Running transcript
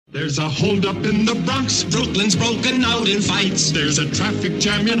There's a holdup in the Bronx. Brooklyn's broken out in fights. There's a traffic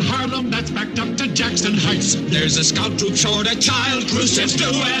jam in Harlem that's backed up to Jackson Heights. There's a scout troop short a child. Cruise ships do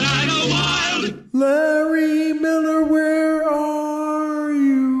it out of wild. Larry Miller, where are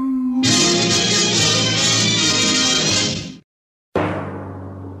you?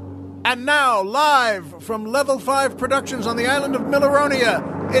 And now, live from Level 5 Productions on the island of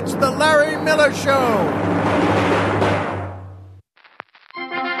Milleronia, it's the Larry Miller Show.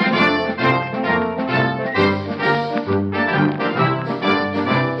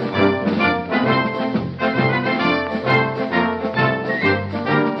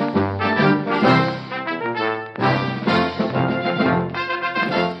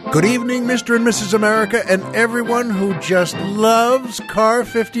 Good evening, Mr. and Mrs. America, and everyone who just loves Car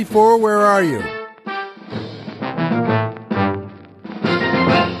 54. Where are you?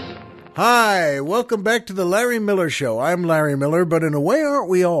 Hi, welcome back to the Larry Miller Show. I'm Larry Miller, but in a way, aren't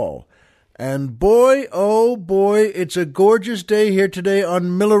we all? And boy, oh boy, it's a gorgeous day here today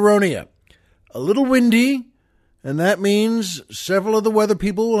on Milleronia. A little windy, and that means several of the weather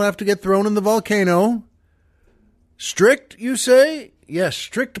people will have to get thrown in the volcano. Strict, you say? Yes,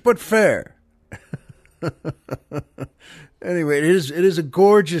 strict but fair. Anyway, it is a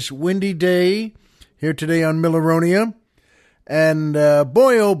gorgeous windy day here today on Milleronia. And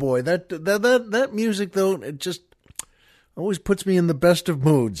boy, oh boy, that music, though, it just always puts me in the best of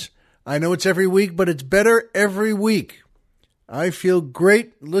moods. I know it's every week, but it's better every week. I feel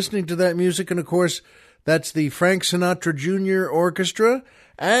great listening to that music. And, of course, that's the Frank Sinatra Jr. Orchestra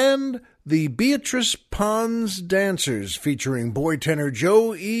and the Beatrice Pons Dancers, featuring boy tenor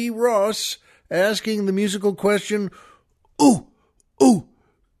Joe E. Ross, asking the musical question, "Ooh,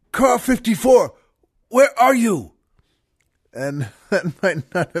 Car 54, where are you?" And that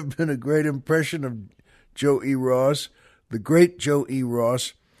might not have been a great impression of Joe E. Ross, the great Joe E.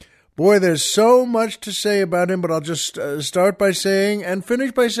 Ross. Boy, there's so much to say about him, but I'll just start by saying, and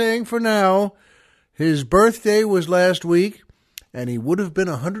finish by saying for now, his birthday was last week, and he would have been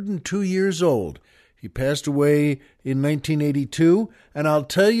 102 years old. He passed away in 1982, and I'll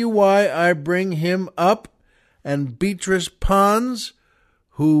tell you why I bring him up. And Beatrice Pons,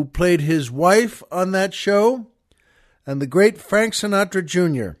 who played his wife on that show, and the great Frank Sinatra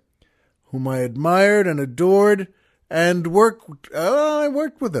Jr., whom I admired and adored, and I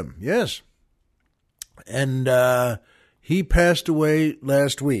worked with him, yes. And he passed away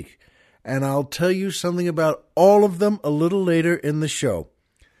last week. And I'll tell you something about all of them a little later in the show.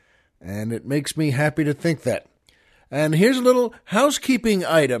 And it makes me happy to think that. And here's a little housekeeping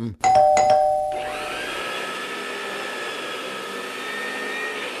item.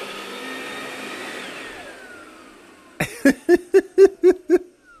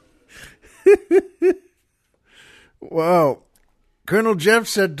 Wow. Colonel Jeff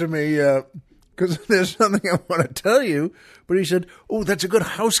said to me, because there's something I want to tell you, but he said, "Oh, that's a good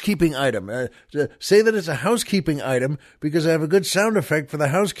housekeeping item. Say that it's a housekeeping item because I have a good sound effect for the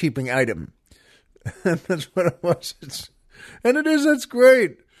housekeeping item." And that's what it was. That's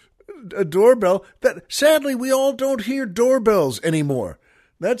great. A doorbell. Sadly, we all don't hear doorbells anymore.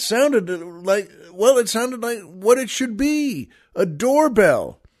 That sounded like what it should be, a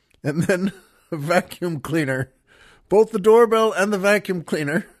doorbell. And then a vacuum cleaner. Both the doorbell and the vacuum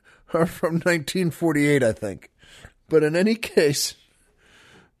cleaner are from 1948, I think. But in any case,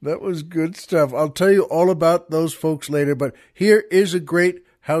 that was good stuff. I'll tell you all about those folks later, but here is a great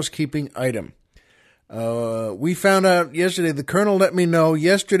housekeeping item. We found out yesterday, the Colonel let me know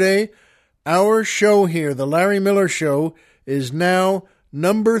yesterday, our show here, the Larry Miller Show, is now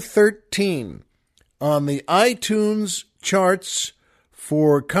number 13 on the iTunes charts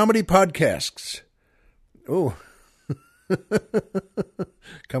for comedy podcasts. Oh,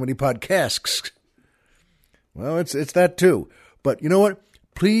 comedy podcasts. Well, it's that too. But you know what?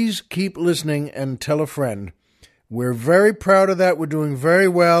 Please keep listening and tell a friend. We're very proud of that. We're doing very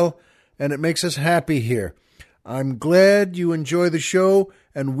well, and it makes us happy here. I'm glad you enjoy the show,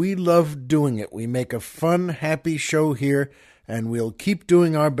 and we love doing it. We make a fun, happy show here, and we'll keep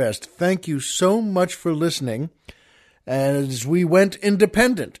doing our best. Thank you so much for listening. As we went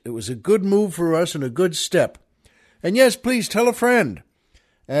independent, it was a good move for us and a good step. And yes, please tell a friend.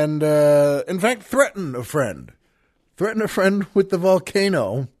 And, in fact, threaten a friend. Threaten a friend with the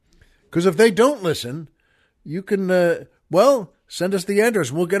volcano. Because if they don't listen, you can, send us the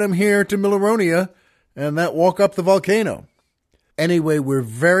address. We'll get them here to Milleronia and that walk up the volcano. Anyway, we're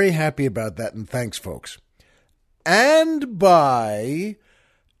very happy about that, and thanks, folks. And by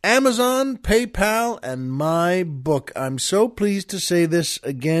Amazon, PayPal, and my book. I'm so pleased to say this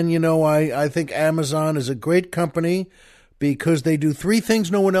again. You know, I think Amazon is a great company, because they do three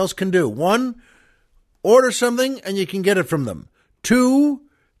things no one else can do. One, order something and you can get it from them. Two,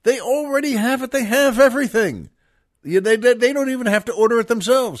 they already have it. They have everything. They don't even have to order it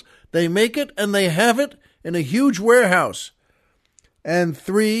themselves. They make it and they have it in a huge warehouse. And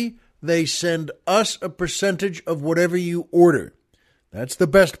three, they send us a percentage of whatever you order. That's the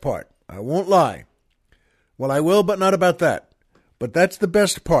best part. I won't lie. Well, I will, but not about that. But that's the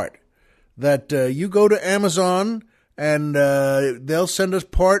best part. That you go to Amazon and they'll send us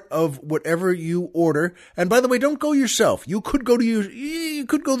part of whatever you order. And by the way, don't go yourself. You could go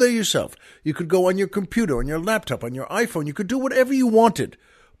there yourself. You could go on your computer, on your laptop, on your iPhone. You could do whatever you wanted.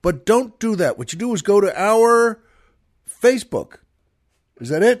 But don't do that. What you do is go to our Facebook. Is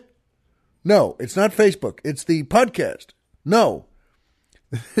that it? No, it's not Facebook. It's the podcast. No.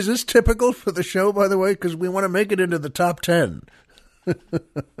 Is this typical for the show, by the way? Because we want to make it into the top 10.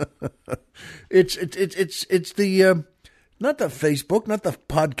 It's the not the Facebook, not the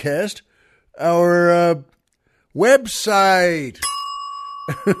podcast, our website.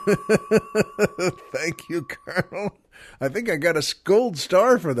 Thank you, Colonel. I think I got a gold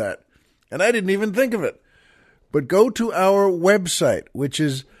star for that, and I didn't even think of it. But go to our website, which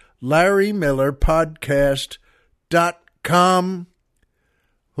is LarryMillerPodcast.com.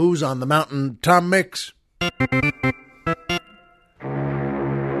 Who's on the mountain? Tom Mix.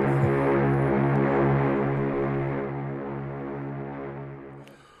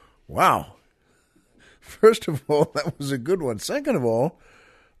 Wow. First of all, that was a good one. Second of all,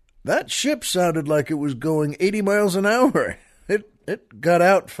 that ship sounded like it was going 80 miles an hour. It got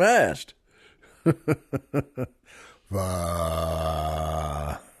out fast.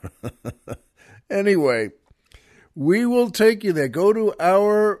 Anyway, we will take you there. Go to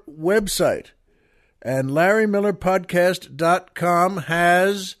our website, and LarryMillerPodcast.com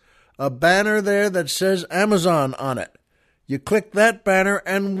has a banner there that says Amazon on it. You click that banner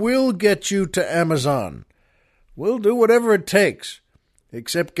and we'll get you to Amazon. We'll do whatever it takes,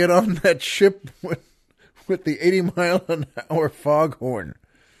 except get on that ship with the 80-mile-an-hour foghorn.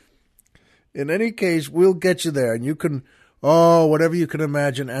 In any case, we'll get you there, and you can, whatever you can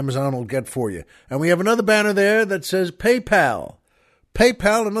imagine, Amazon will get for you. And we have another banner there that says PayPal.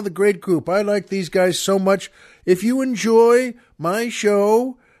 PayPal, another great group. I like these guys so much. If you enjoy my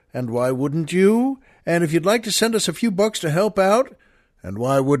show, and why wouldn't you? And if you'd like to send us a few bucks to help out, and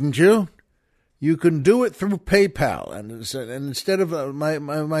why wouldn't you? You can do it through PayPal. And instead of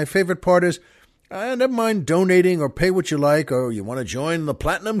my favorite part is, never mind donating or pay what you like, or you want to join the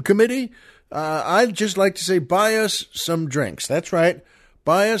Platinum Committee, I'd just like to say buy us some drinks. That's right.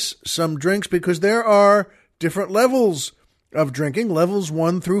 Buy us some drinks, because there are different levels of drinking, levels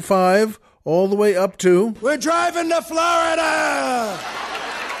 1 through 5, all the way up to... We're driving to Florida!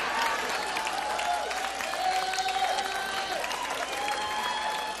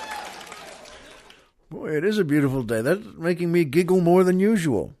 Boy, it is a beautiful day. That's making me giggle more than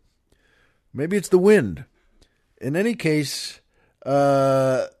usual. Maybe it's the wind. In any case,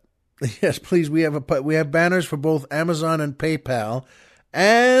 yes, please, we have banners for both Amazon and PayPal.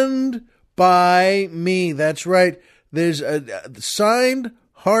 And by me, that's right. There's signed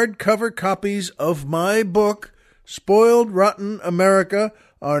hardcover copies of my book, Spoiled Rotten America,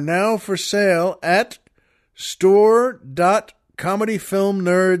 are now for sale at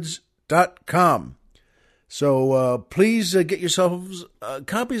store.comedyfilmnerds.com. So please get yourselves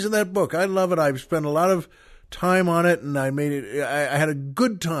copies of that book. I love it. I've spent a lot of time on it, and I made it. I had a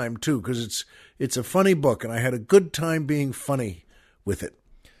good time too, because it's a funny book, and I had a good time being funny with it.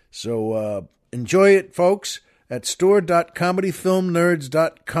 So enjoy it, folks, at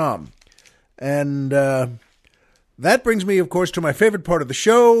store.comedyfilmnerds.com. And that brings me, of course, to my favorite part of the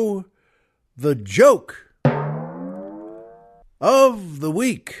show, the joke of the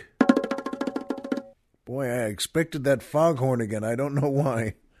week. Boy, I expected that foghorn again. I don't know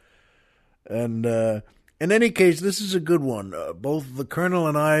why. And in any case, this is a good one. Both the Colonel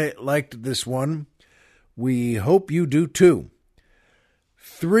and I liked this one. We hope you do too.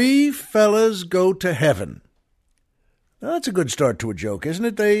 3 fellas go to heaven. Now, that's a good start to a joke, isn't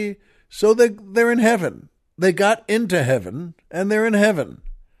it? They're in heaven. They got into heaven, and they're in heaven.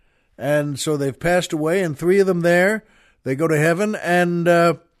 And so they've passed away, and 3 of them there, they go to heaven,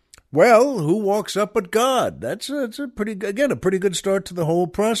 and... well, who walks up but God? That's a pretty good start to the whole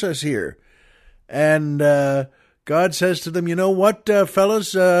process here. And God says to them, you know what,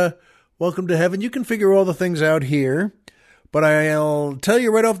 fellas, welcome to heaven. You can figure all the things out here, but I'll tell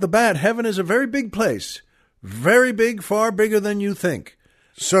you right off the bat, heaven is a very big place. Very big, far bigger than you think.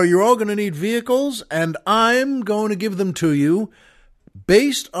 So you're all going to need vehicles, and I'm going to give them to you.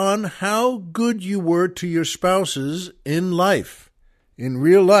 based on how good you were to your spouses in life, in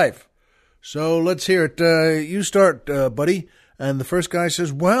real life. So let's hear it. You start, buddy. And the first guy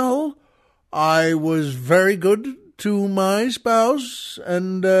says, well, I was very good to my spouse,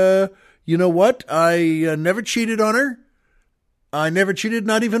 and you know what? I never cheated on her. I never cheated,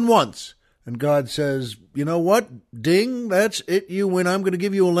 not even once. And God says, you know what? Ding, that's it. You win. I'm going to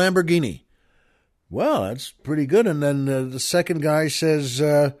give you a Lamborghini. Well, that's pretty good. And then the second guy says,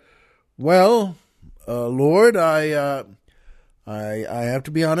 well, Lord, I have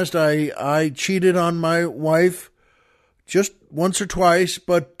to be honest. I cheated on my wife just once or twice,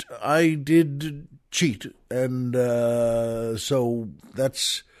 but I did cheat. And so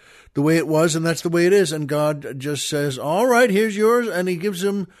that's the way it was, and that's the way it is. And God just says, all right, here's yours. And he gives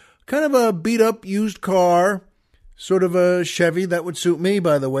him kind of a beat-up used car, sort of a Chevy. That would suit me,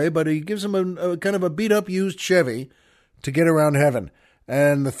 by the way. But he gives him a kind of a beat-up used Chevy to get around heaven.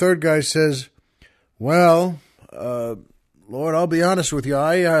 And the third guy says, well, Lord, I'll be honest with you.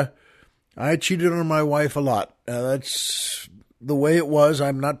 I cheated on my wife a lot. That's the way it was.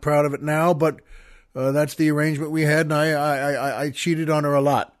 I'm not proud of it now, but that's the arrangement we had, and I cheated on her a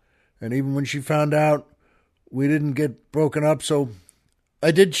lot. And even when she found out, we didn't get broken up, so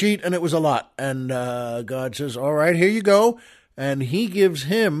I did cheat, and it was a lot. And God says, all right, here you go. And he gives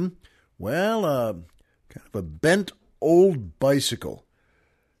him, well, kind of a bent old bicycle.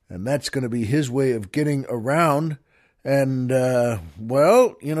 And that's going to be his way of getting around. And,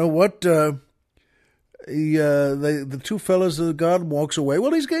 well, you know what? The two fellas, God walks away.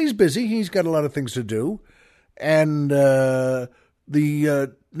 Well, he's busy. He's got a lot of things to do. And the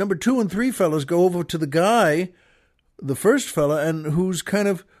number 2 and 3 fellas go over to the guy, the first fella, and who's kind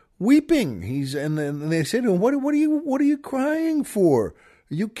of weeping. And they say to him, "What are you crying for?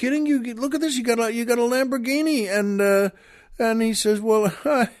 Are you kidding? You look at this. You got a Lamborghini." And he says, "Well,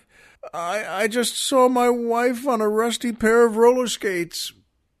 I just saw my wife on a rusty pair of roller skates."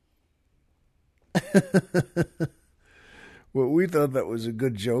 Well, we thought that was a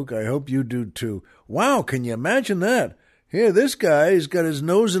good joke. I hope you do too. Wow, can you imagine that? Here, this guy has got his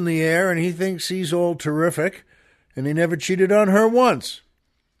nose in the air and he thinks he's all terrific, and he never cheated on her once.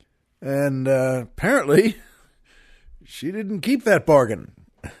 And apparently, she didn't keep that bargain.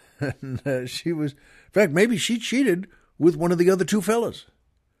 And she was, in fact, maybe she cheated with one of the other 2 fellas.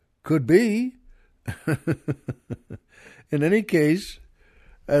 Could be. In any case,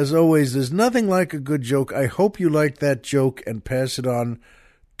 as always, there's nothing like a good joke. I hope you like that joke and pass it on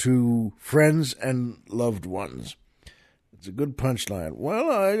to friends and loved ones. It's a good punchline. Well,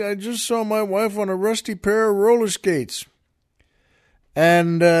 I just saw my wife on a rusty pair of roller skates.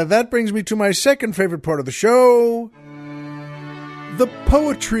 And that brings me to my second favorite part of the show, the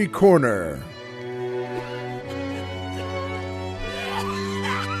Poetry Corner.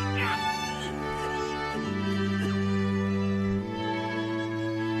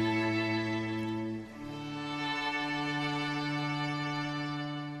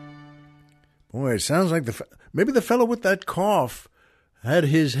 Boy, it sounds like maybe the fellow with that cough had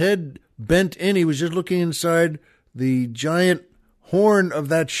his head bent in. He was just looking inside the giant horn of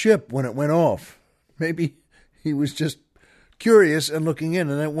that ship when it went off. Maybe he was just curious and looking in,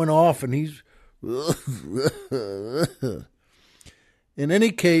 and it went off, and he's... In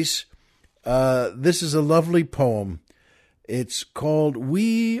any case, this is a lovely poem. It's called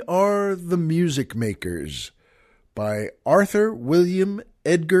We Are the Music Makers by Arthur William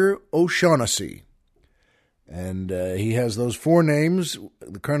Edgar O'Shaughnessy. And he has those 4 names,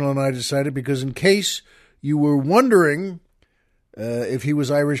 the Colonel and I decided, because in case you were wondering if he was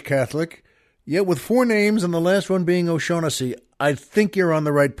Irish Catholic, yeah, with 4 names and the last one being O'Shaughnessy, I think you're on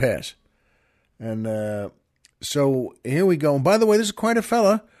the right path. And so here we go. And by the way, this is quite a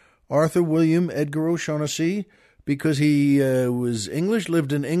fella, Arthur William Edgar O'Shaughnessy, because he was English,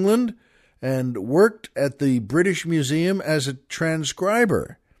 lived in England, and worked at the British Museum as a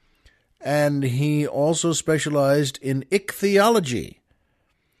transcriber. And he also specialized in ichthyology.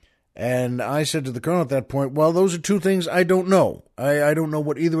 And I said to the Colonel at that point, well, those are 2 things I don't know. I don't know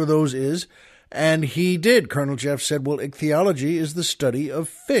what either of those is. And he did. Colonel Jeff said, well, ichthyology is the study of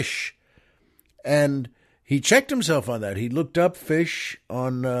fish. And he checked himself on that. He looked up fish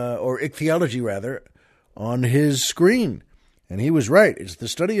on, or ichthyology rather, on his screen. And he was right. It's the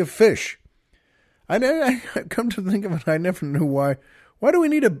study of fish. I come to think of it, I never knew why. Why do we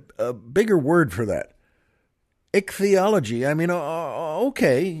need a bigger word for that? Ichthyology. I mean,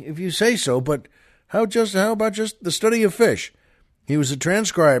 okay, if you say so, but how about just the study of fish? He was a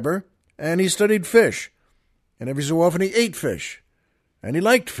transcriber, and he studied fish. And every so often he ate fish. And he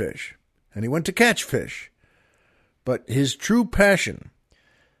liked fish. And he went to catch fish. But his true passion,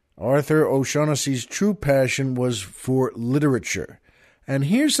 Arthur O'Shaughnessy's true passion, was for literature. And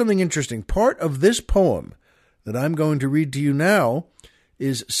here's something interesting. Part of this poem that I'm going to read to you now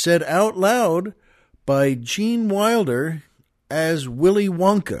is said out loud by Gene Wilder as Willy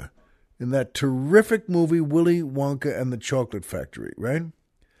Wonka in that terrific movie Willy Wonka and the Chocolate Factory, right?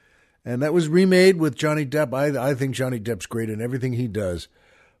 And that was remade with Johnny Depp. I think Johnny Depp's great in everything he does.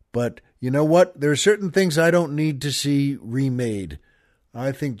 But you know what? There are certain things I don't need to see remade.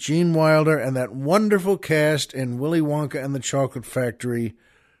 I think Gene Wilder and that wonderful cast in Willy Wonka and the Chocolate Factory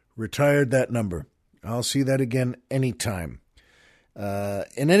retired that number. I'll see that again anytime.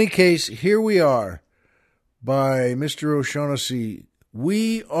 In any case, here we are by Mr. O'Shaughnessy.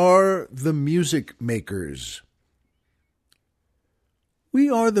 We are the music makers. We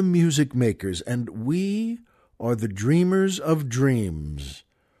are the music makers, and we are the dreamers of dreams,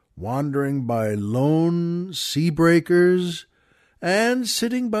 wandering by lone sea breakers and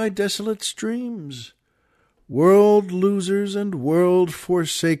sitting by desolate streams, world losers and world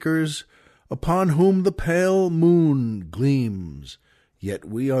forsakers, upon whom the pale moon gleams. Yet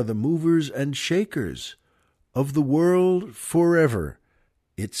we are the movers and shakers of the world forever,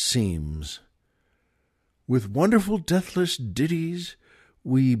 it seems. With wonderful deathless ditties,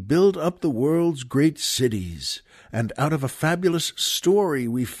 we build up the world's great cities, and out of a fabulous story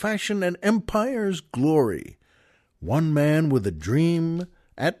we fashion an empire's glory. One man with a dream,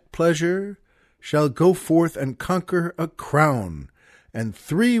 at pleasure, shall go forth and conquer a crown, and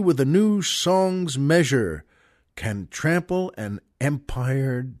three with a new song's measure can trample an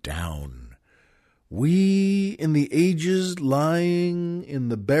empire down. We, in the ages lying in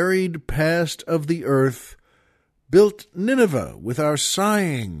the buried past of the earth, built Nineveh with our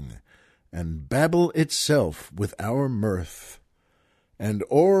sighing, and Babel itself with our mirth, and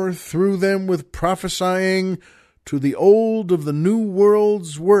o'erthrew them with prophesying to the old of the new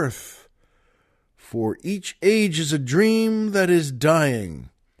world's worth. For each age is a dream that is dying,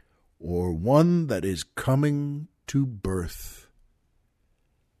 or one that is coming to birth.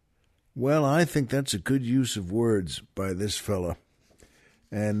 Well, I think that's a good use of words by this fella.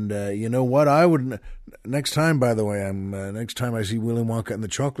 And you know what? I would next time. By the way, next time I see Willy Wonka and the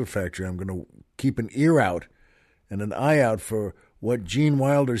Chocolate Factory, I'm going to keep an ear out and an eye out for what Gene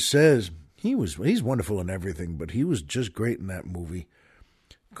Wilder says. He's wonderful in everything, but he was just great in that movie.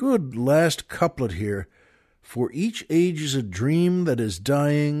 Good last couplet here. For each age is a dream that is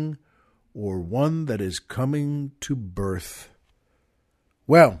dying, or one that is coming to birth.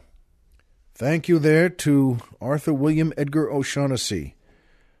 Well, thank you there to Arthur William Edgar O'Shaughnessy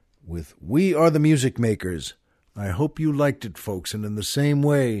with We Are the Music Makers. I hope you liked it, folks, and in the same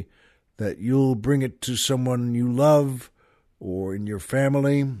way that you'll bring it to someone you love or in your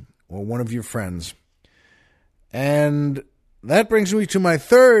family or one of your friends. And that brings me to my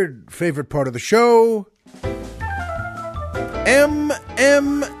third favorite part of the show,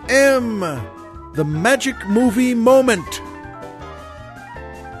 MMM, the Magic Movie Moment.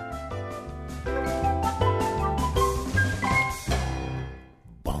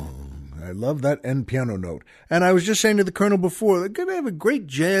 I love that end piano note. And I was just saying to the Colonel before, they're going to have a great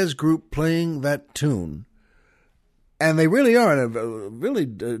jazz group playing that tune. And they really are, a really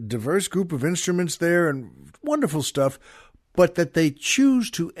diverse group of instruments there and wonderful stuff. But that they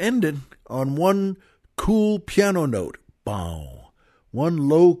choose to end it on one cool piano note. Bow. One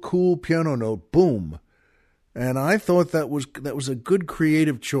low, cool piano note. Boom. And I thought that was a good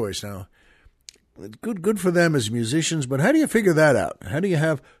creative choice. Now, good for them as musicians, but how do you figure that out? How do you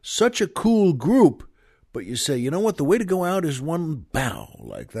have such a cool group, but you say, you know what, the way to go out is one bow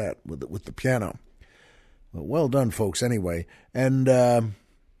like that with the piano. Well done, folks, anyway. And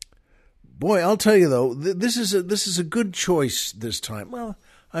boy, I'll tell you, though, this is a good choice this time. Well,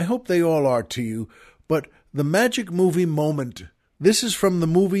 I hope they all are to you, but the Magic Movie Moment, this is from the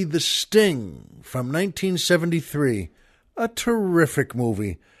movie The Sting from 1973, a terrific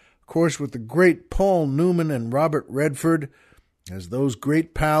movie. Of course, with the great Paul Newman and Robert Redford, as those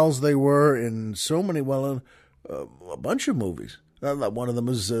great pals they were in so many, a bunch of movies. One of them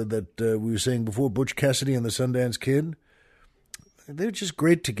is that we were saying before, Butch Cassidy and the Sundance Kid. They're just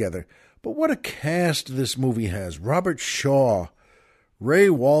great together. But what a cast this movie has. Robert Shaw, Ray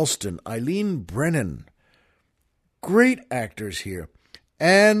Walston, Eileen Brennan. Great actors here.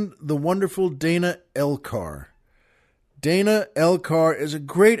 And the wonderful Dana Elcar. Dana Elcar is a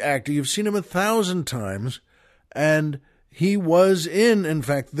great actor. You've seen him 1,000 times. And he was in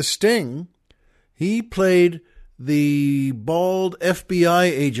fact, The Sting. He played the bald FBI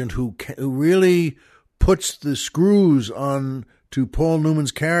agent who really puts the screws on to Paul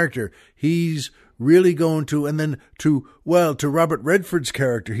Newman's character. He's really going to, and then to Robert Redford's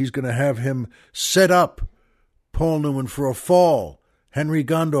character, he's going to have him set up Paul Newman for a fall. Henry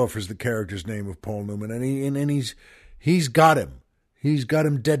Gondorf is the character's name of Paul Newman, and he's got him. He's got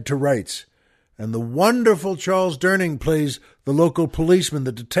him dead to rights. And the wonderful Charles Durning plays the local policeman,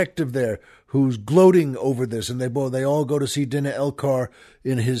 the detective there, who's gloating over this. And they all go to see Dana Elcar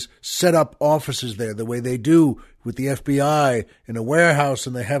in his set-up offices there, the way they do with the FBI in a warehouse,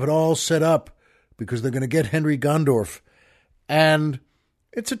 and they have it all set up because they're going to get Henry Gondorf. And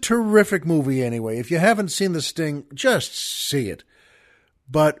it's a terrific movie anyway. If you haven't seen The Sting, just see it.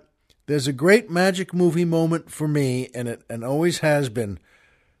 But there's a great magic movie moment for me, and always has been.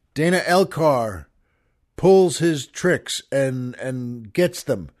 Dana Elcar pulls his tricks and gets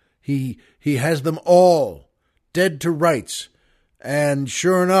them. He has them all dead to rights. And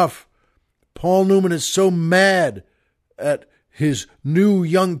sure enough, Paul Newman is so mad at his new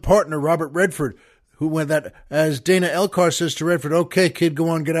young partner, Robert Redford, who went that, as Dana Elcar says to Redford, "Okay, kid, go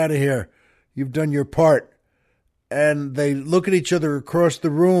on, get out of here. You've done your part." And they look at each other across the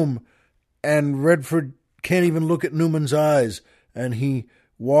room, and Redford can't even look at Newman's eyes, and he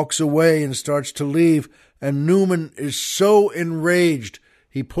walks away and starts to leave, and Newman is so enraged,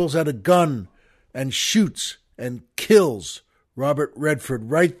 he pulls out a gun and shoots and kills Robert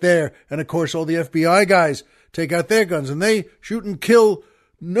Redford right there. And of course, all the FBI guys take out their guns, and they shoot and kill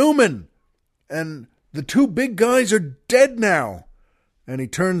Newman. And the two big guys are dead now. And he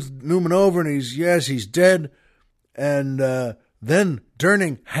turns Newman over, and he's dead. And then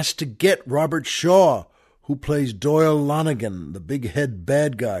Durning has to get Robert Shaw, who plays Doyle Lonigan, the big head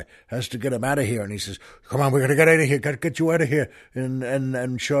bad guy, has to get him out of here. And he says, "Come on, we got to get out of here. Got to get you out of here."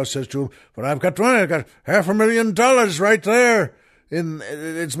 And Shaw says to him, "But I've got $500,000 right there.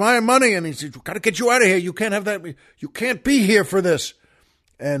 It's my money." And he says, "Got to get you out of here. You can't have that. You can't be here for this."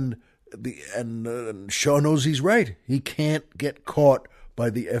 And Shaw knows he's right. He can't get caught by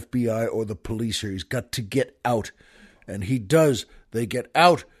the FBI or the police here. He's got to get out. And he does. They get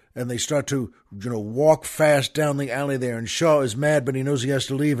out, and they start to, walk fast down the alley there. And Shaw is mad, but he knows he has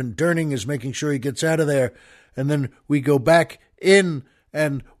to leave. And Durning is making sure he gets out of there. And then we go back in,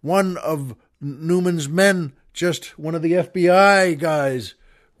 and one of Newman's men, just one of the FBI guys,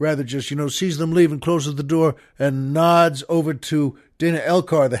 sees them leave and closes the door and nods over to Dana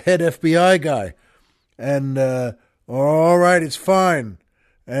Elcar, the head FBI guy. And, all right, it's fine.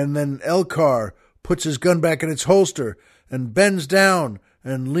 And then Elcar puts his gun back in its holster and bends down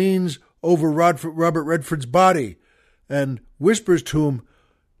and leans over Robert Redford's body and whispers to him,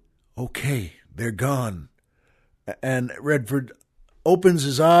 "Okay, they're gone." And Redford opens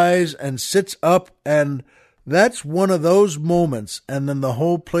his eyes and sits up, and that's one of those moments. And then the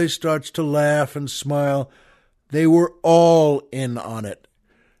whole place starts to laugh and smile. They were all in on it.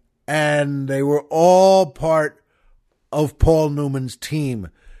 And they were all part of Paul Newman's team.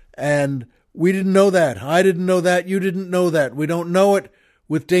 And we didn't know that. I didn't know that. You didn't know that. We don't know it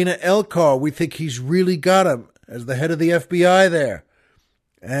with Dana Elcar. We think he's really got him as the head of the FBI there.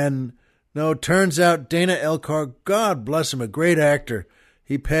 And no, it turns out Dana Elcar, God bless him, a great actor.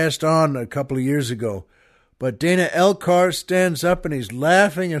 He passed on a couple of years ago. But Dana Elcar stands up and he's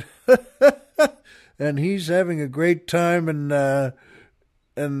laughing and and he's having a great time. And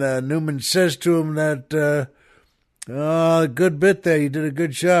Newman says to him that, good bit there. You did a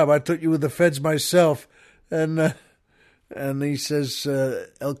good job. I thought you were the feds myself. And he says,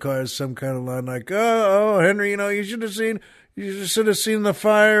 Elcar has some kind of line like, oh, Henry, you should have seen the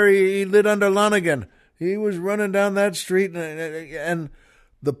fire he lit under Lonigan. He was running down that street. And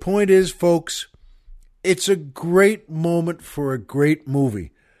the point is, folks, it's a great moment for a great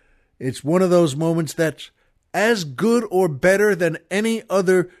movie. It's one of those moments that's as good or better than any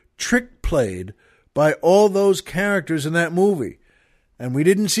other trick played by all those characters in that movie. And we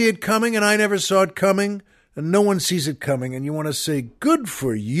didn't see it coming, and I never saw it coming, and no one sees it coming, and you want to say, good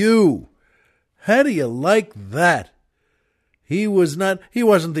for you. How do you like that? He wasn't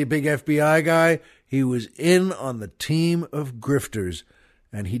the big FBI guy. He was in on the team of grifters,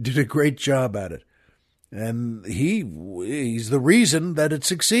 and he did a great job at it. And he's the reason that it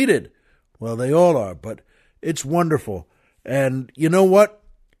succeeded. Well, they all are, but it's wonderful. And you know what?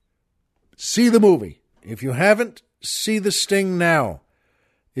 See the movie. If you haven't, see The Sting now.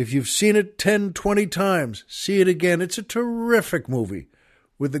 If you've seen it 10, 20 times, see it again. It's a terrific movie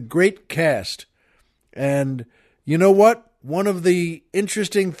with a great cast. And you know what? One of the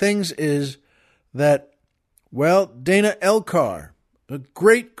interesting things is that, well, Dana Elcar, a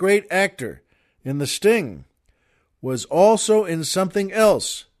great, great actor in The Sting, was also in something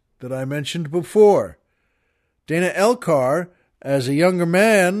else that I mentioned before. Dana Elcar, as a younger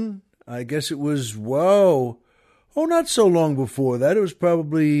man, I guess it was, not so long before that. It was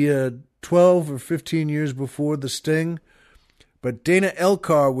probably 12 or 15 years before The Sting. But Dana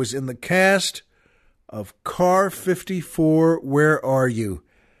Elcar was in the cast of Car 54, Where Are You?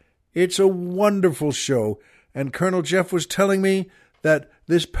 It's a wonderful show. And Colonel Jeff was telling me that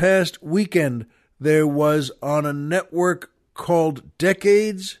this past weekend there was on a network called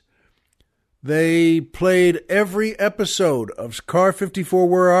Decades. They played every episode of Car 54,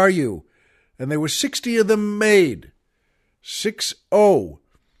 Where Are You? And there were 60 of them made. 6-0.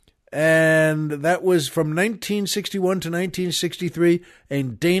 And that was from 1961 to 1963,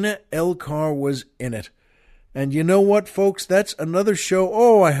 and Dana Elcar was in it. And you know what, folks? That's another show.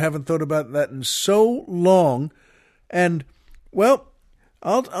 Oh, I haven't thought about that in so long. And, well,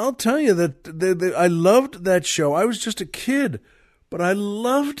 I'll tell you that I loved that show. I was just a kid, but I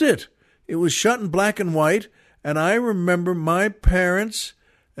loved it. It was shot in black and white, and I remember my parents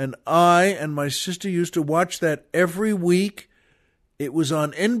and I and my sister used to watch that every week. It was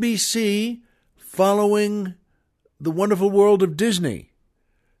on NBC following The Wonderful World of Disney.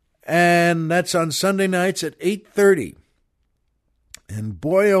 And that's on Sunday nights at 8:30. And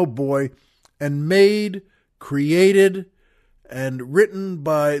boy, oh boy, and made, created, and written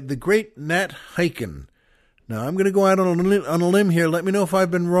by the great Nat Hiken. Now, I'm going to go out on a limb here. Let me know if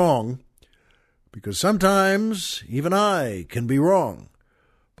I've been wrong, because sometimes even I can be wrong.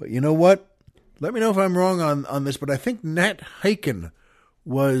 But you know what? Let me know if I'm wrong on this, but I think Nat Hiken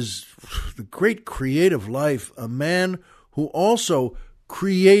was the great creative life, a man who also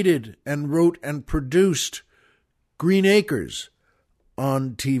created and wrote and produced Green Acres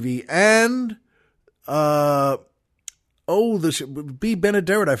on TV. And, this B.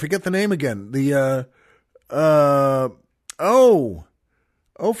 Benaderet, I forget the name again. For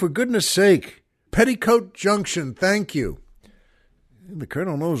goodness sake. Petticoat Junction, thank you. The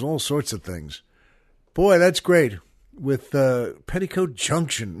Colonel knows all sorts of things. Boy, that's great. With Petticoat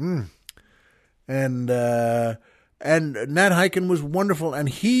Junction. And Nat Hiken was wonderful, and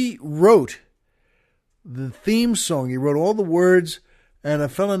he wrote the theme song. He wrote all the words, and a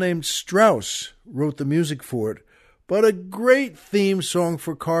fellow named Strauss wrote the music for it. But a great theme song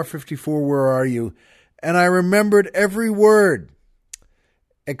for Car 54, Where Are You? And I remembered every word,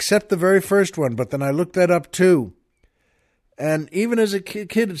 except the very first one, but then I looked that up too. And even as a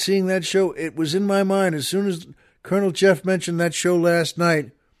kid seeing that show, it was in my mind as soon as Colonel Jeff mentioned that show last night.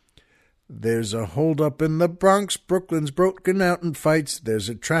 There's a holdup in the Bronx, Brooklyn's broken out in fights. There's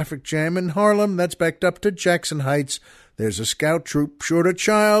a traffic jam in Harlem that's backed up to Jackson Heights. There's a scout troop short a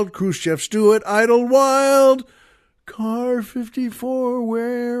child, Khrushchev Stewart, Idlewild. Car 54,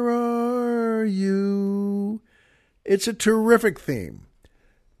 where are you? It's a terrific theme.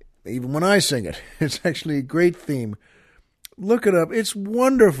 Even when I sing it, it's actually a great theme. Look it up. It's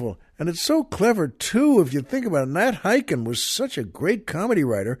wonderful. And it's so clever, too, if you think about it. Nat Hiken was such a great comedy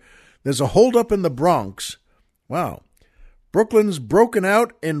writer. There's a holdup in the Bronx. Wow. Brooklyn's broken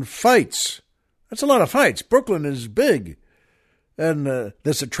out in fights. That's a lot of fights. Brooklyn is big. And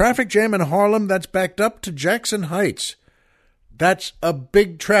there's a traffic jam in Harlem that's backed up to Jackson Heights. That's a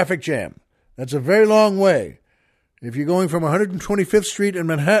big traffic jam. That's a very long way. If you're going from 125th Street in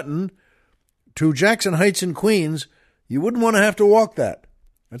Manhattan to Jackson Heights in Queens, you wouldn't want to have to walk that.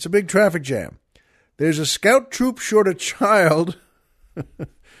 That's a big traffic jam. There's a scout troop short a child.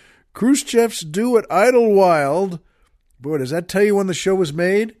 Khrushchev's due at Idlewild. Boy, does that tell you when the show was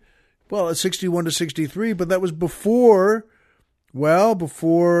made? Well, it's 61 to 63, but that was before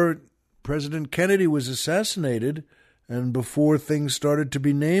President Kennedy was assassinated and before things started to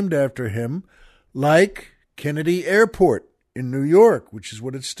be named after him, like Kennedy Airport in New York, which is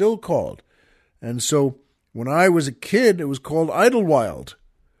what it's still called. And so when I was a kid, it was called Idlewild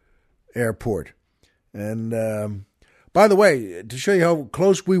Airport. And by the way, to show you how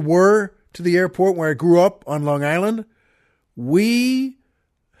close we were to the airport where I grew up on Long Island, we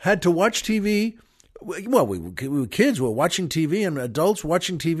had to watch TV. Well, we were kids. We were watching TV, and adults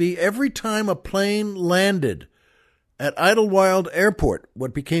watching TV every time a plane landed at Idlewild Airport,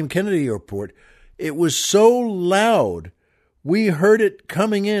 what became Kennedy Airport. It was so loud, we heard it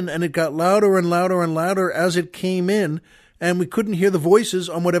coming in, and it got louder and louder and louder as it came in, and we couldn't hear the voices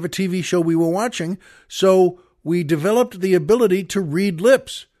on whatever TV show we were watching, so we developed the ability to read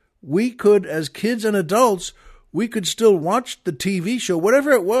lips. We could, as kids and adults, we could still watch the TV show,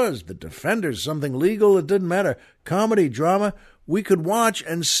 whatever it was, The Defenders, something legal, it didn't matter, comedy, drama, we could watch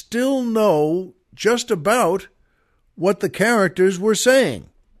and still know just about what the characters were saying.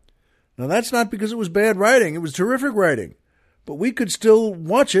 Now, that's not because it was bad writing, it was terrific writing, but we could still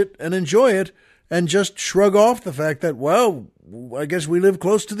watch it and enjoy it, and just shrug off the fact that, well, I guess we live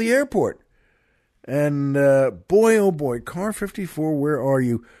close to the airport. And boy, oh boy, Car 54, where are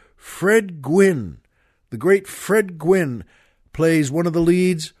you? Fred Gwynne, the great Fred Gwynne, plays one of the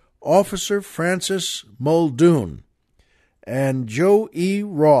leads, Officer Francis Muldoon, and Joe E.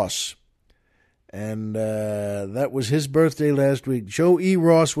 Ross. And that was his birthday last week. Joe E.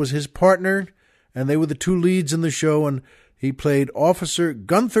 Ross was his partner, and they were the two leads in the show, and he played Officer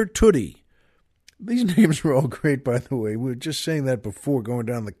Gunther Tootie. These names were all great, by the way. We were just saying that before going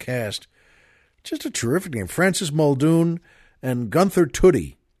down the cast. Just a terrific name. Francis Muldoon and Gunther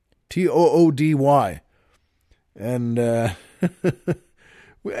Tootie. Toody. And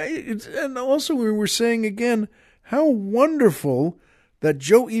and also we were saying again how wonderful that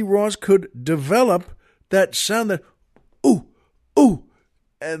Joe E. Ross could develop that sound that, ooh, ooh,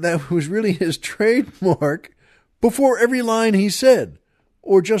 and that was really his trademark before every line he said,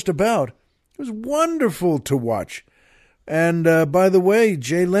 or just about. It was wonderful to watch. And by the way,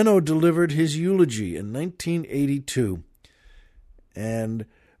 Jay Leno delivered his eulogy in 1982. And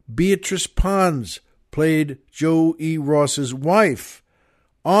Beatrice Pons played Joe E. Ross's wife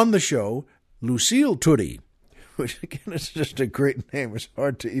on the show, Lucille Tootie, which again is just a great name. It's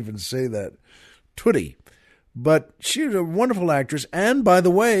hard to even say that. Tootie. But she was a wonderful actress. And by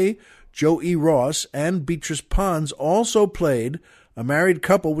the way, Joe E. Ross and Beatrice Pons also played a married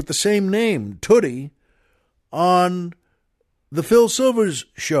couple with the same name, Tootie, on the Phil Silvers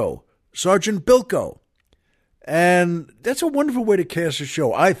show, Sergeant Bilko. And that's a wonderful way to cast a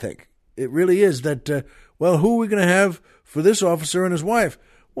show, I think. It really is that, well, who are we going to have for this officer and his wife?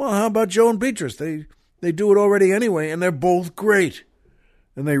 Well, how about Joe and Beatrice? They do it already anyway, and they're both great.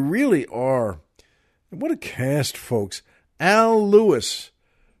 And they really are. What a cast, folks. Al Lewis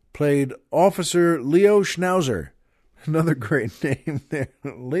played Officer Leo Schnauzer. Another great name there,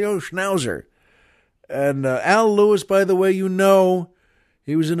 Leo Schnauzer. And Al Lewis, by the way, you know,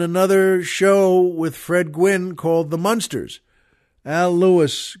 he was in another show with Fred Gwynne called The Munsters. Al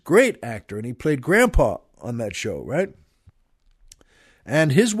Lewis, great actor, and he played Grandpa on that show, right?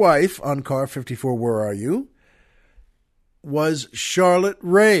 And his wife on Car 54, Where Are You?, was Charlotte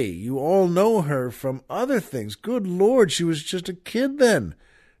Rae. You all know her from other things. Good Lord, she was just a kid then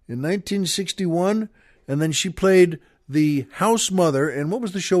in 1961. And then she played the house mother in, what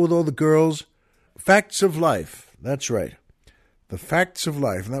was the show with all the girls? Facts of Life. That's right. The Facts of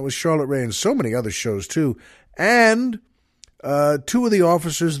Life. And that was Charlotte Rae, and so many other shows too. And two of the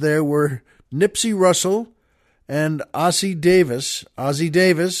officers there were Nipsey Russell and Ossie Davis.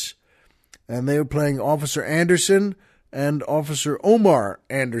 And they were playing Officer Anderson and Officer Omar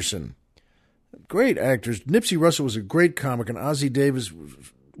Anderson. Great actors. Nipsey Russell was a great comic, and Ossie Davis was a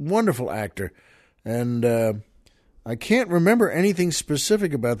wonderful actor. And I can't remember anything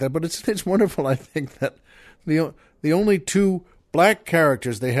specific about that, but it's wonderful, I think, that the only two black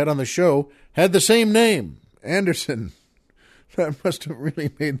characters they had on the show had the same name, Anderson. That must have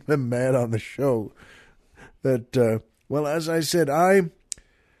really made them mad on the show. That, well, as I said,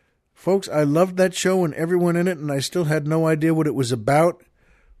 folks, I loved that show and everyone in it, and I still had no idea what it was about,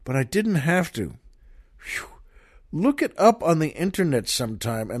 but I didn't have to. Whew. Look it up on the internet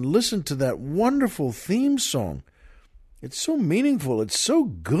sometime and listen to that wonderful theme song. It's so meaningful. It's so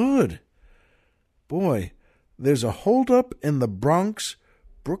good. Boy, there's a holdup in the Bronx.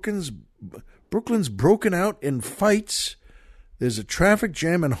 Brooklyn's broken out in fights. There's a traffic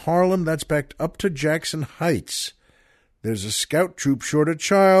jam in Harlem that's backed up to Jackson Heights. There's a scout troop short a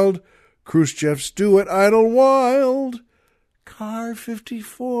child. Khrushchev stew at Idlewild. Car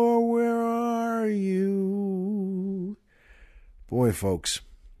 54, where are you? Boy, folks,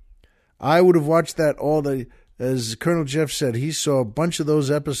 I would have watched that all day. As Colonel Jeff said, he saw a bunch of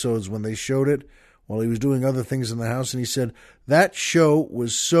those episodes when they showed it while he was doing other things in the house, and he said that show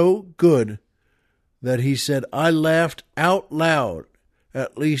was so good that he said, I laughed out loud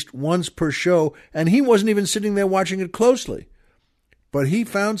at least once per show, and he wasn't even sitting there watching it closely. But he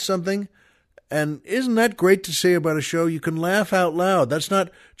found something, and isn't that great to say about a show? You can laugh out loud. That's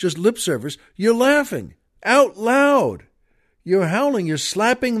not just lip service. You're laughing out loud. You're howling. You're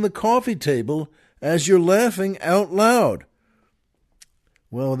slapping the coffee table as you're laughing out loud.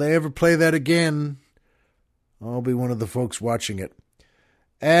 Well, if they ever play that again, I'll be one of the folks watching it.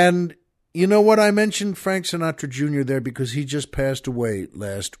 And you know what? I mentioned Frank Sinatra Jr. there because he just passed away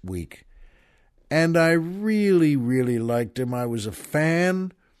last week. And I really, really liked him. I was a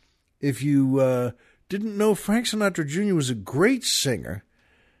fan. If you didn't know, Frank Sinatra Jr. was a great singer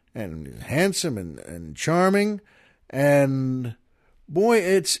and handsome and charming. And boy,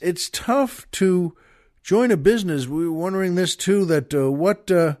 it's tough to join a business. We were wondering this too,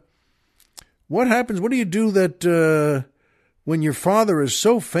 that what happens? What do you do that when your father is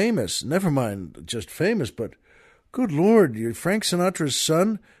so famous? Never mind just famous, but good Lord, you're Frank Sinatra's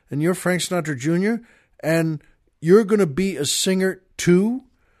son, and you're Frank Sinatra Jr., and you're going to be a singer too?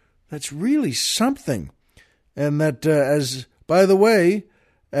 That's really something. And that, by the way,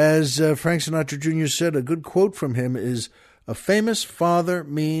 as Frank Sinatra Jr. said, a good quote from him is, a famous father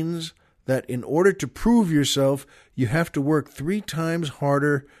means that in order to prove yourself, you have to work 3 times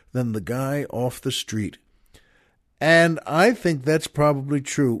harder than the guy off the street. And I think that's probably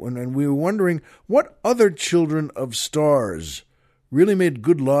true. And we were wondering what other children of stars really made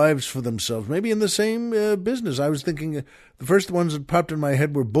good lives for themselves, maybe in the same business. I was thinking the first ones that popped in my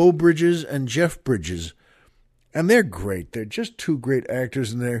head were Beau Bridges and Jeff Bridges. And they're great. They're just 2 great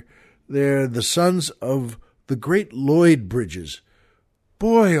actors, and they're the sons of the great Lloyd Bridges.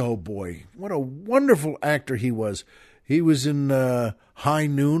 Boy, oh boy, what a wonderful actor he was. He was in High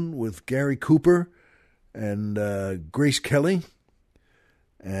Noon with Gary Cooper and Grace Kelly.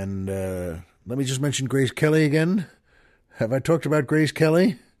 And let me just mention Grace Kelly again. Have I talked about Grace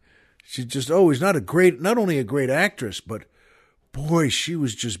Kelly? She's just always not only a great actress, but boy, she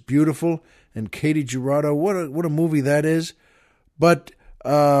was just beautiful. And Katie Girardo, what a movie that is. But,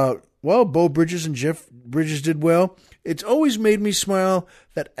 Beau Bridges and Jeff Bridges did well. It's always made me smile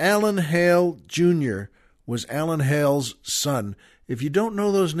that Alan Hale Jr. was Alan Hale's son. If you don't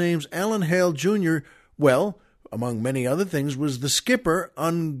know those names, Alan Hale Jr., well, among many other things, was the skipper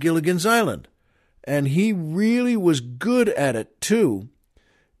on Gilligan's Island. And he really was good at it, too.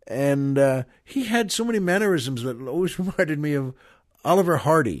 And he had so many mannerisms that always reminded me of Oliver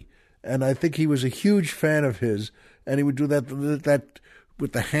Hardy. And I think he was a huge fan of his. And he would do that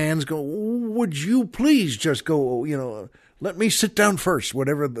with the hands, go, would you please just go, let me sit down first,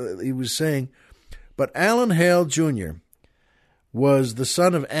 whatever he was saying. But Alan Hale Jr. was the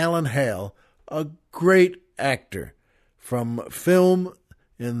son of Alan Hale, a great actor from film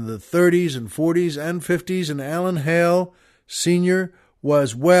in the 30s and 40s and 50s, and Alan Hale Sr.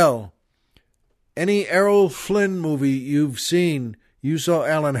 was, any Errol Flynn movie you've seen, you saw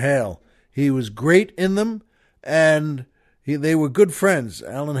Alan Hale. He was great in them, and they were good friends,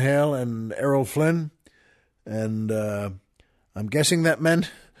 Alan Hale and Errol Flynn, and I'm guessing that meant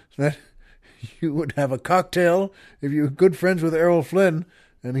that you would have a cocktail if you were good friends with Errol Flynn,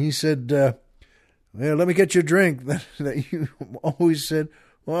 and he said, let me get you a drink, that you always said,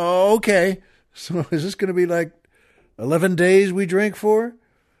 well, okay, so is this going to be like 11 days we drank for?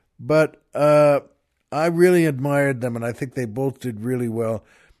 But I really admired them, and I think they both did really well.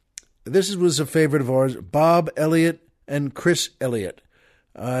 This was a favorite of ours, Bob Elliott and Chris Elliott.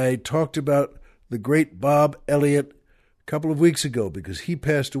 I talked about the great Bob Elliott a couple of weeks ago because he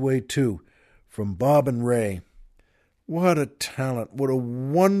passed away too, from Bob and Ray. What a talent, what a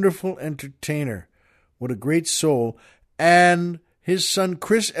wonderful entertainer, what a great soul. And his son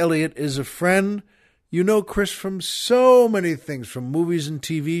Chris Elliott is a friend. You know Chris from so many things, from movies and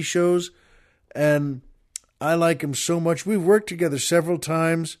TV shows, and I like him so much. We've worked together several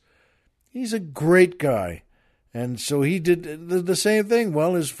times. He's a great guy. And so he did the same thing.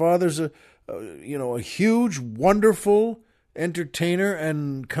 Well, his father's a huge, wonderful entertainer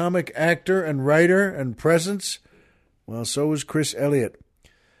and comic actor and writer and presence. Well, so was Chris Elliott.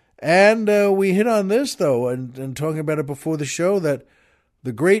 And we hit on this, though, and talking about it before the show, that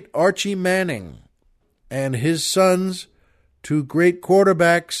the great Archie Manning and his sons, 2 great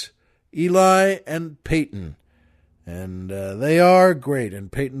quarterbacks, Eli and Peyton. And they are great.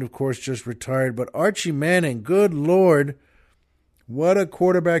 And Peyton, of course, just retired. But Archie Manning, good Lord, what a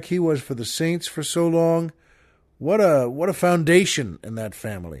quarterback he was for the Saints for so long. What a foundation in that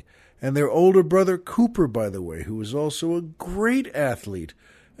family. And their older brother, Cooper, by the way, who was also a great athlete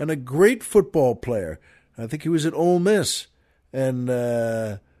and a great football player. I think he was at Ole Miss. And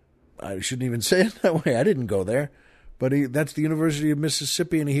I shouldn't even say it that way. I didn't go there. But that's the University of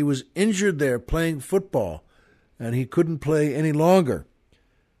Mississippi, and he was injured there playing football. And he couldn't play any longer.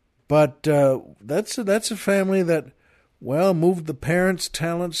 But that's a family that, moved the parents'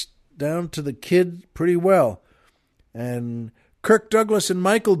 talents down to the kid pretty well. And Kirk Douglas and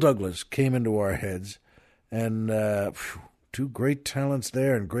Michael Douglas came into our heads. And 2 great talents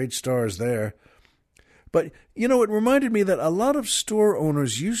there and great stars there. But, it reminded me that a lot of store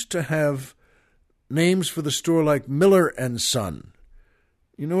owners used to have names for the store like Miller and Son.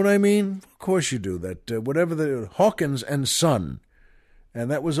 You know what I mean? Of course you do. That whatever the Hawkins and Son. And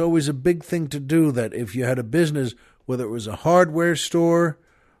that was always a big thing to do, that if you had a business, whether it was a hardware store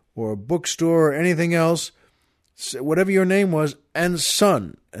or a bookstore or anything else, whatever your name was, and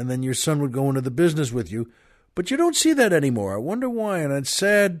Son. And then your son would go into the business with you. But you don't see that anymore. I wonder why, and it's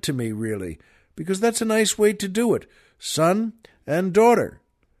sad to me, really. because that's a nice way to do it. Son and daughter,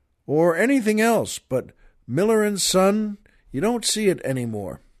 or anything else, but Miller and Son, you don't see it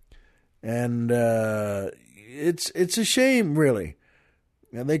anymore. And it's a shame, really.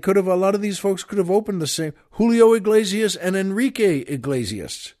 And they could have, a lot of these folks could have opened the same, Julio Iglesias and Enrique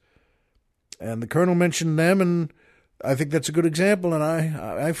Iglesias. And the Colonel mentioned them, and I think that's a good example, and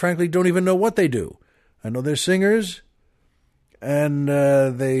I frankly don't even know what they do. I know they're singers, and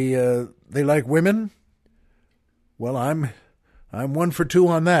they like women. Well, I'm 1 for 2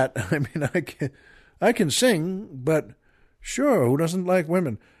 on that. I mean, I can sing, but sure, who doesn't like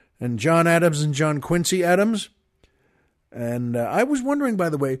women? And John Adams and John Quincy Adams. And I was wondering, by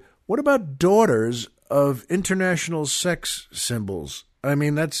the way, what about daughters of international sex symbols? I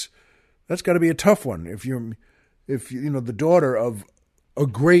mean, that's got to be a tough one. If you the daughter of a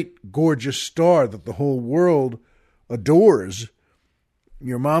great, gorgeous star that the whole world adores,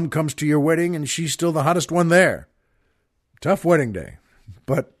 your mom comes to your wedding and she's still the hottest one there. Tough wedding day.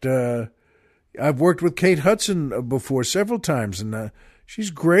 But I've worked with Kate Hudson before several times, and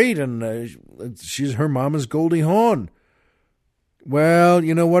she's great, and her mama's Goldie Hawn. Well,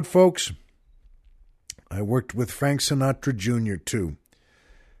 you know what, folks? I worked with Frank Sinatra Jr., too,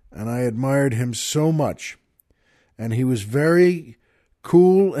 and I admired him so much. And he was very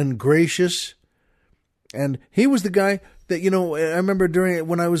cool and gracious, and he was the guy that, I remember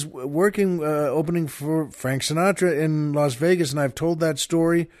when I was working, opening for Frank Sinatra in Las Vegas, and I've told that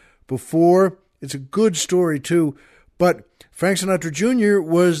story before. It's a good story, too. But Frank Sinatra Jr.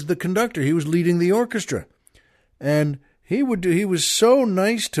 was the conductor. He was leading the orchestra. And he was so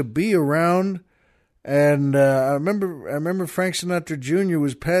nice to be around. And I remember Frank Sinatra Jr.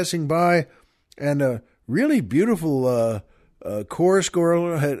 was passing by, and a really beautiful chorus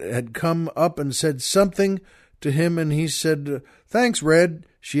girl had come up and said something to him, and he said, "Thanks, Red."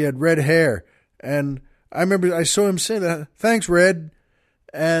 She had red hair. And I remember I saw him say that, "Thanks, Red."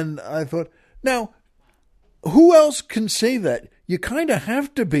 And I thought, now, who else can say that? You kind of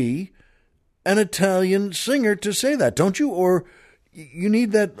have to be an Italian singer to say that, don't you? Or you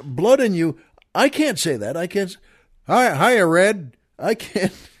need that blood in you. I can't say that. I can't. Hiya, Red. I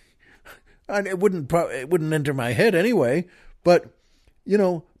can't. It wouldn't enter my head anyway. But,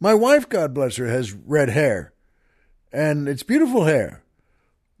 my wife, God bless her, has red hair. And it's beautiful hair.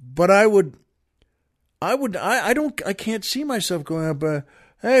 But I can't see myself going up,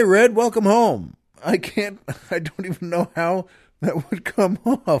 "Hey, Red, welcome home." I don't even know how that would come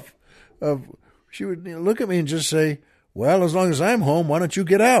off. She would look at me and just say, "Well, as long as I'm home, why don't you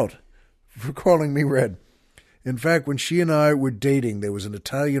get out?" for calling me Red. In fact, when she and I were dating, there was an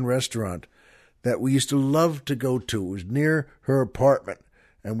Italian restaurant that we used to love to go to. It was near her apartment,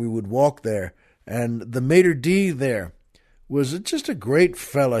 and we would walk there. And the maitre d' there was just a great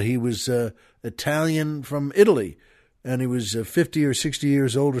fella. He was Italian from Italy, and he was 50 or 60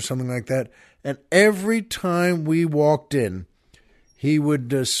 years old or something like that. And every time we walked in, he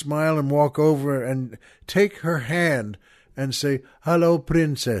would smile and walk over and take her hand and say, "Hello,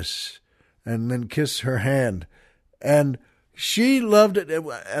 princess," and then kiss her hand. And she loved it,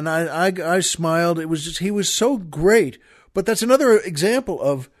 and I smiled. It was just, he was so great. But that's another example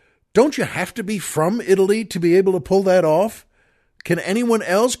of, don't you have to be from Italy to be able to pull that off? Can anyone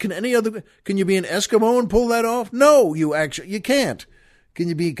else? Can you be an Eskimo and pull that off? No, you can't.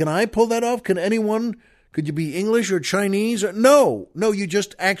 Can I pull that off? Could you be English or Chinese? No, you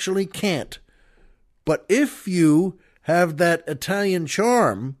just actually can't. But if you have that Italian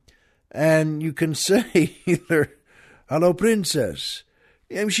charm, and you can say either, "Hello, princess."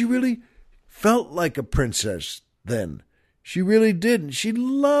 And she really felt like a princess then. She really did. And she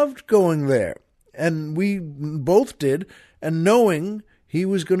loved going there. And we both did. And knowing he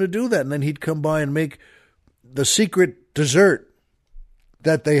was going to do that. And then he'd come by and make the secret dessert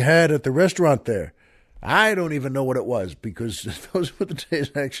that they had at the restaurant there. I don't even know what it was, because those were the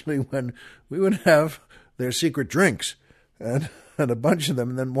days actually when we would have their secret drinks and a bunch of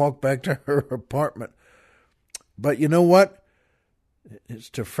them, and then walk back to her apartment. But you know what? It's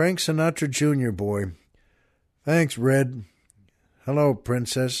to Frank Sinatra Jr., boy. "Thanks, Red. Hello,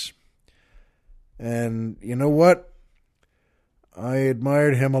 princess." And you know what? I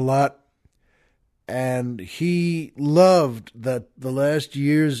admired him a lot. And he loved that the last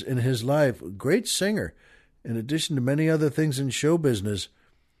years in his life. A great singer. In addition to many other things in show business,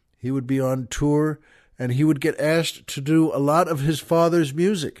 he would be on tour, and he would get asked to do a lot of his father's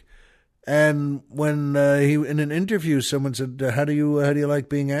music. And when he, in an interview, someone said, how do you like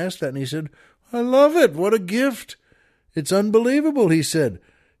being asked that? And he said, "I love it. What a gift. It's unbelievable," he said.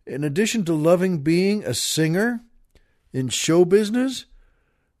 In addition to loving being a singer in show business,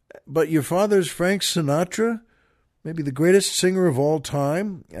 but your father's Frank Sinatra, maybe the greatest singer of all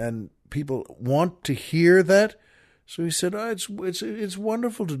time, and people want to hear that. So he said, it's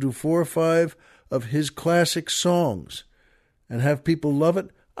wonderful to do 4 or 5 of his classic songs and have people love it.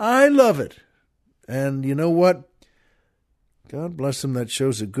 I love it. And you know what? God bless him, that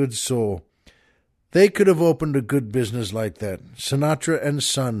shows a good soul. They could have opened a good business like that. Sinatra and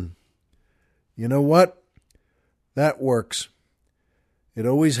Son. You know what? That works. It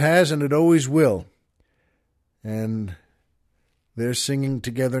always has and it always will. And they're singing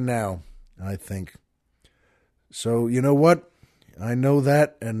together now, I think. So, you know what? I know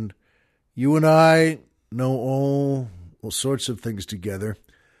that, and you and I know all sorts of things together.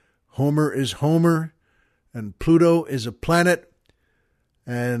 Homer is Homer, and Pluto is a planet.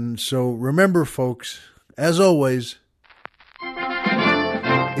 And so remember, folks, as always,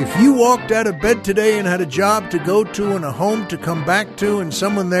 if you walked out of bed today and had a job to go to and a home to come back to and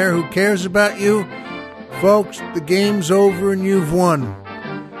someone there who cares about you, folks, the game's over and you've won.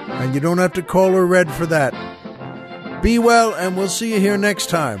 And you don't have to call her red for that. Be well, and we'll see you here next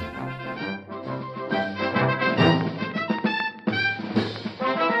time.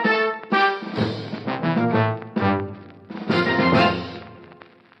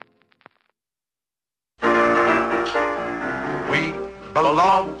 We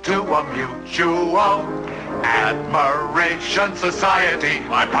belong to a mutual admiration society.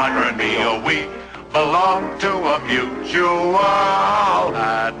 My partner and me, we belong to a mutual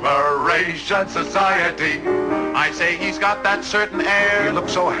admiration society. I say he's got that certain air. He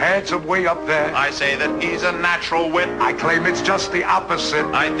looks so handsome way up there. I say that he's a natural wit. I claim it's just the opposite.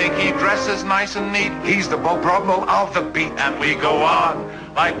 I think he dresses nice and neat. He's the Beau Brummel of the beat. And we go on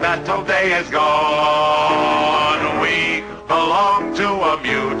like that till day is gone. We belong to a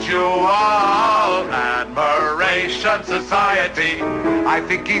mutual admiration society. I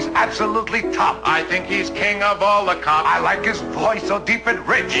think he's absolutely top. I think he's king of all the cops. I like his voice so deep and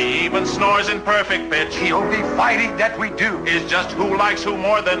rich. He even snores in perfect pitch. The only fighting that we do is just who likes who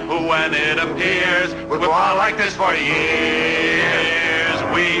more than who, and it appears we'll go on like this for years.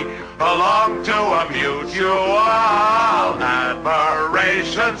 We belong to a mutual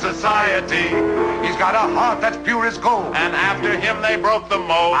admiration society. He's got a heart that's pure as gold, and after him they broke the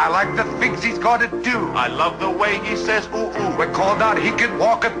mold. I like the things he's gonna do. I love the way he says ooh ooh. When called out he can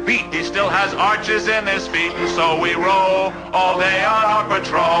walk a beat. He still has arches in his feet, and so we roll all day on our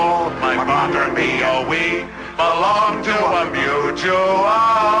patrol. My partner and me, oh, we belong to a mutual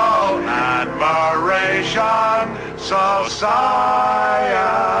admiration society.